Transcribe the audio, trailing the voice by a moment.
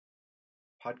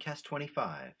Podcast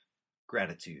 25,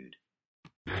 Gratitude.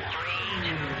 You're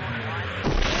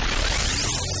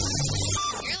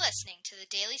listening to the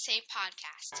Daily Save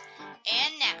Podcast.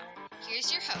 And now,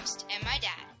 here's your host and my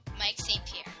dad, Mike St.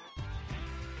 Pierre.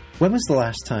 When was the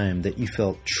last time that you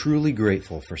felt truly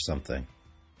grateful for something?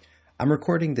 I'm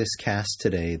recording this cast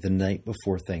today the night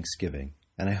before Thanksgiving,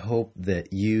 and I hope that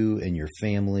you and your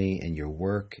family and your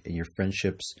work and your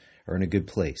friendships are in a good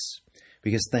place,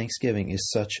 because Thanksgiving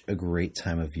is such a great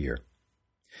time of year.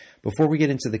 Before we get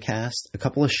into the cast, a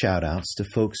couple of shout-outs to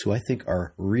folks who I think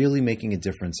are really making a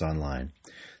difference online.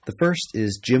 The first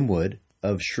is Jim Wood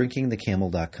of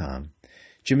shrinkingthecamel.com.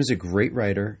 Jim is a great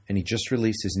writer, and he just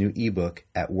released his new ebook,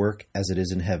 At Work as It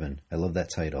Is in Heaven. I love that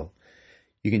title.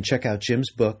 You can check out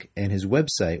Jim's book and his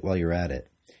website while you're at it.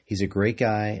 He's a great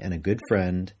guy and a good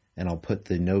friend, and I'll put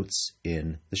the notes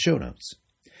in the show notes.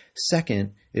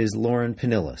 Second is Lauren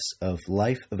Pinillis of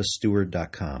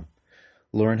lifeofasteward.com.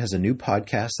 Lauren has a new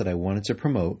podcast that I wanted to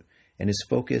promote, and his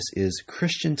focus is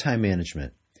Christian time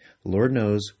management. Lord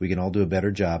knows we can all do a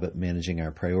better job at managing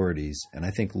our priorities, and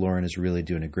I think Lauren is really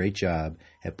doing a great job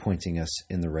at pointing us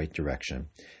in the right direction.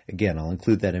 Again, I'll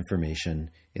include that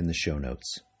information in the show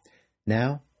notes.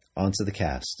 Now, on to the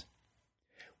cast.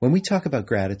 When we talk about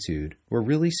gratitude, we're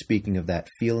really speaking of that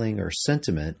feeling or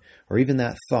sentiment, or even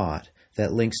that thought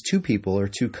that links two people or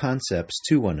two concepts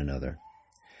to one another.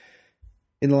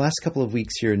 In the last couple of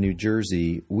weeks here in New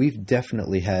Jersey, we've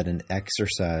definitely had an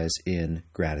exercise in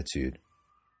gratitude.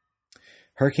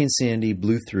 Hurricane Sandy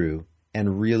blew through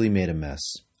and really made a mess.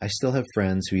 I still have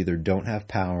friends who either don't have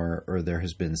power or there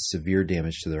has been severe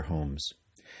damage to their homes.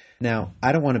 Now,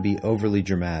 I don't want to be overly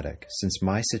dramatic, since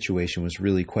my situation was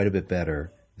really quite a bit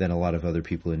better than a lot of other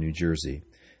people in New Jersey.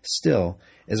 Still,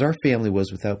 as our family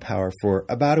was without power for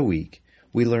about a week,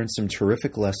 we learned some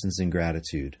terrific lessons in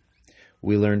gratitude.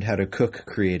 We learned how to cook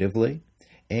creatively,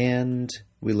 and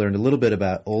we learned a little bit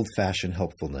about old-fashioned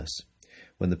helpfulness.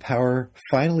 When the power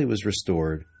finally was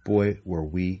restored, boy, were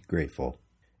we grateful.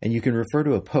 And you can refer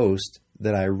to a post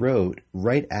that I wrote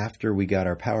right after we got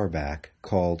our power back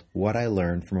called What I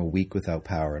Learned from a Week Without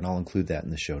Power, and I'll include that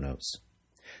in the show notes.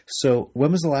 So,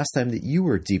 when was the last time that you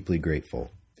were deeply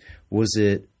grateful? Was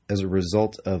it as a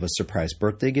result of a surprise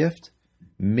birthday gift?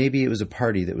 Maybe it was a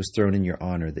party that was thrown in your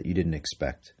honor that you didn't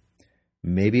expect.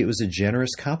 Maybe it was a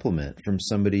generous compliment from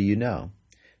somebody you know.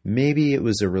 Maybe it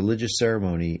was a religious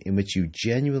ceremony in which you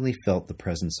genuinely felt the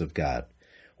presence of God.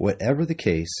 Whatever the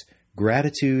case,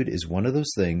 gratitude is one of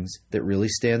those things that really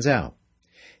stands out.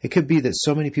 It could be that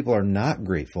so many people are not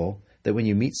grateful that when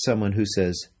you meet someone who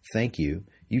says, thank you,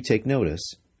 you take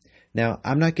notice. Now,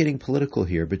 I'm not getting political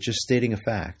here, but just stating a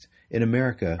fact. In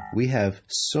America, we have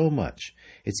so much.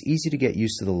 It's easy to get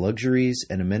used to the luxuries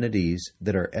and amenities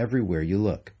that are everywhere you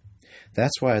look.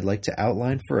 That's why I'd like to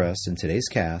outline for us in today's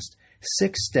cast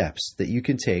 6 steps that you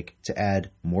can take to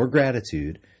add more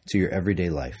gratitude to your everyday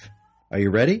life. Are you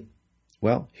ready?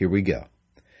 Well, here we go.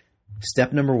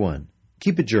 Step number 1,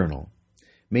 keep a journal.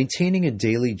 Maintaining a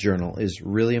daily journal is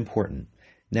really important.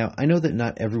 Now, I know that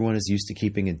not everyone is used to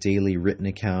keeping a daily written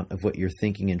account of what you're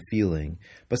thinking and feeling,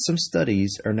 but some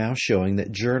studies are now showing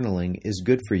that journaling is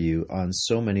good for you on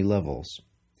so many levels.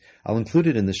 I'll include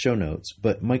it in the show notes,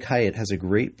 but Mike Hyatt has a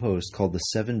great post called The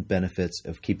 7 Benefits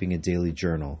of Keeping a Daily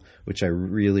Journal, which I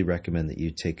really recommend that you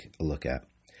take a look at.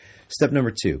 Step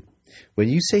number 2, when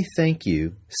you say thank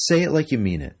you, say it like you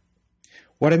mean it.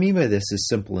 What I mean by this is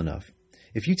simple enough.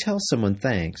 If you tell someone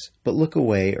thanks, but look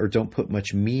away or don't put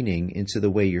much meaning into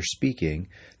the way you're speaking,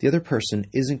 the other person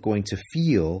isn't going to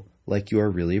feel like you are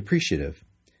really appreciative.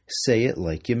 Say it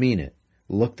like you mean it.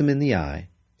 Look them in the eye.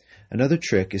 Another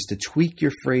trick is to tweak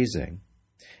your phrasing.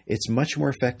 It's much more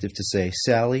effective to say,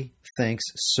 Sally, thanks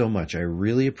so much. I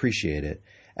really appreciate it,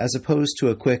 as opposed to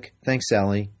a quick, thanks,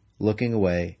 Sally, looking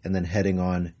away and then heading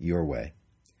on your way.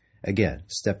 Again,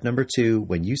 step number 2,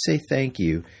 when you say thank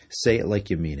you, say it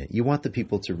like you mean it. You want the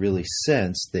people to really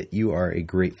sense that you are a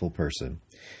grateful person.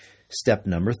 Step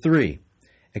number 3,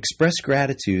 express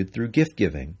gratitude through gift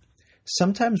giving.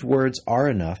 Sometimes words are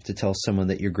enough to tell someone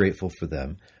that you're grateful for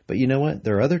them, but you know what?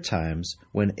 There are other times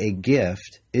when a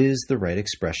gift is the right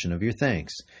expression of your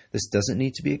thanks. This doesn't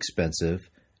need to be expensive,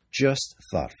 just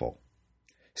thoughtful.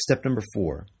 Step number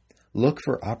 4, look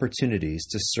for opportunities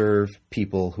to serve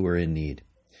people who are in need.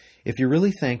 If you're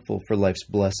really thankful for life's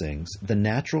blessings, the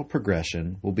natural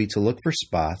progression will be to look for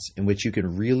spots in which you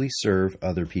can really serve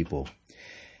other people.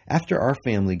 After our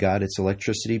family got its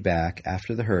electricity back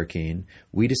after the hurricane,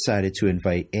 we decided to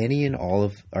invite any and all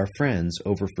of our friends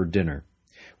over for dinner.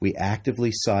 We actively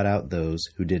sought out those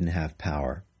who didn't have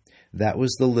power. That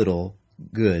was the little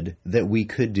good that we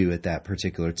could do at that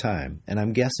particular time. And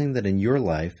I'm guessing that in your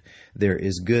life, there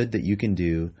is good that you can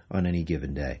do on any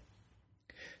given day.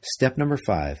 Step number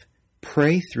 5,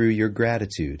 pray through your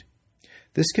gratitude.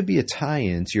 This could be a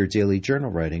tie-in to your daily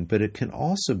journal writing, but it can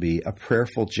also be a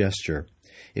prayerful gesture.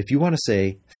 If you want to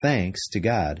say thanks to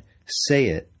God, say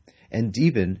it, and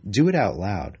even do it out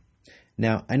loud.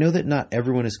 Now, I know that not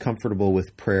everyone is comfortable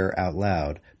with prayer out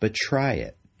loud, but try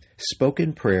it.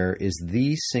 Spoken prayer is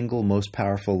the single most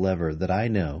powerful lever that I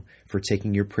know for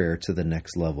taking your prayer to the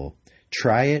next level.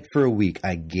 Try it for a week.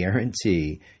 I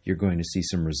guarantee you're going to see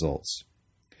some results.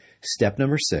 Step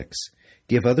number 6,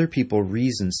 give other people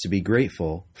reasons to be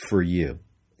grateful for you.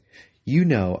 You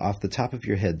know off the top of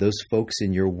your head those folks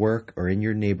in your work or in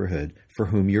your neighborhood for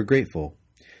whom you're grateful.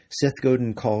 Seth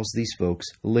Godin calls these folks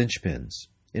linchpins.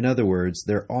 In other words,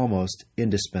 they're almost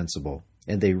indispensable,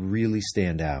 and they really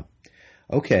stand out.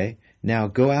 Okay, now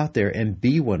go out there and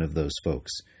be one of those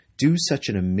folks. Do such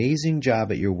an amazing job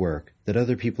at your work that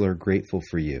other people are grateful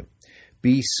for you.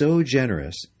 Be so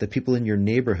generous that people in your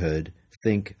neighborhood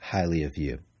think highly of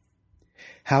you.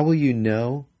 How will you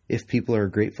know if people are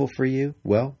grateful for you?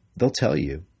 Well, they'll tell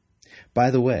you.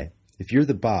 By the way, if you're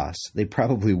the boss, they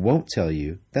probably won't tell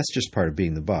you. That's just part of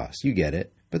being the boss. You get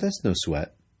it, but that's no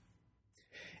sweat.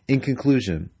 In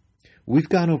conclusion, we've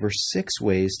gone over 6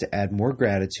 ways to add more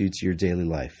gratitude to your daily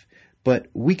life, but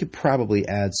we could probably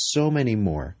add so many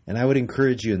more, and I would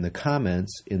encourage you in the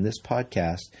comments in this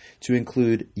podcast to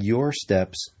include your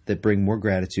steps that bring more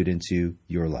gratitude into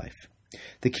your life.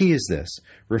 The key is this: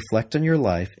 reflect on your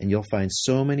life and you'll find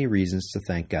so many reasons to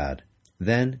thank God.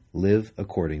 Then live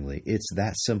accordingly. It's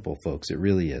that simple, folks. It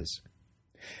really is.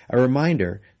 A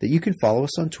reminder that you can follow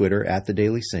us on Twitter at The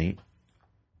Daily Saint,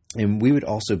 and we would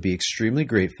also be extremely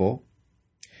grateful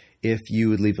if you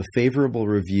would leave a favorable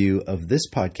review of this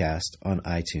podcast on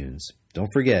iTunes.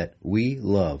 Don't forget, we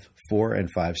love 4-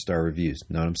 and 5-star reviews.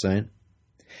 Know what I'm saying?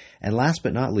 And last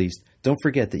but not least, don't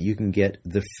forget that you can get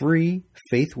the free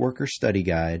Faith Worker Study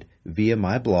Guide via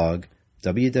my blog,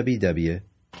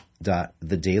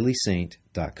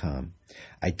 www.thedailysaint.com.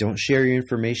 I don't share your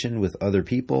information with other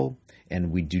people,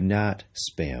 and we do not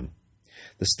spam.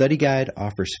 The study guide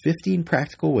offers 15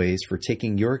 practical ways for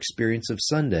taking your experience of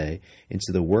Sunday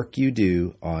into the work you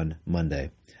do on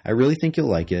Monday. I really think you'll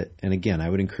like it, and again, I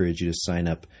would encourage you to sign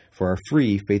up for our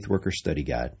free Faith Worker Study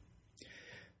Guide.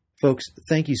 Folks,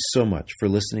 thank you so much for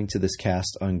listening to this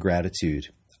cast on gratitude.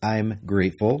 I'm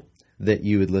grateful that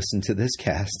you would listen to this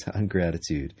cast on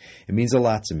gratitude. It means a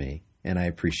lot to me, and I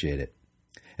appreciate it.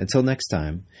 Until next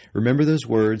time, remember those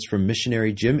words from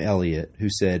missionary Jim Elliot, who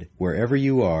said, "Wherever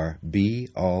you are, be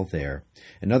all there."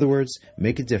 In other words,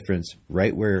 make a difference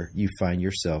right where you find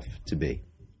yourself to be.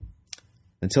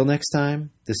 Until next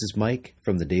time, this is Mike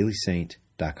from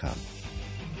thedailysaint.com.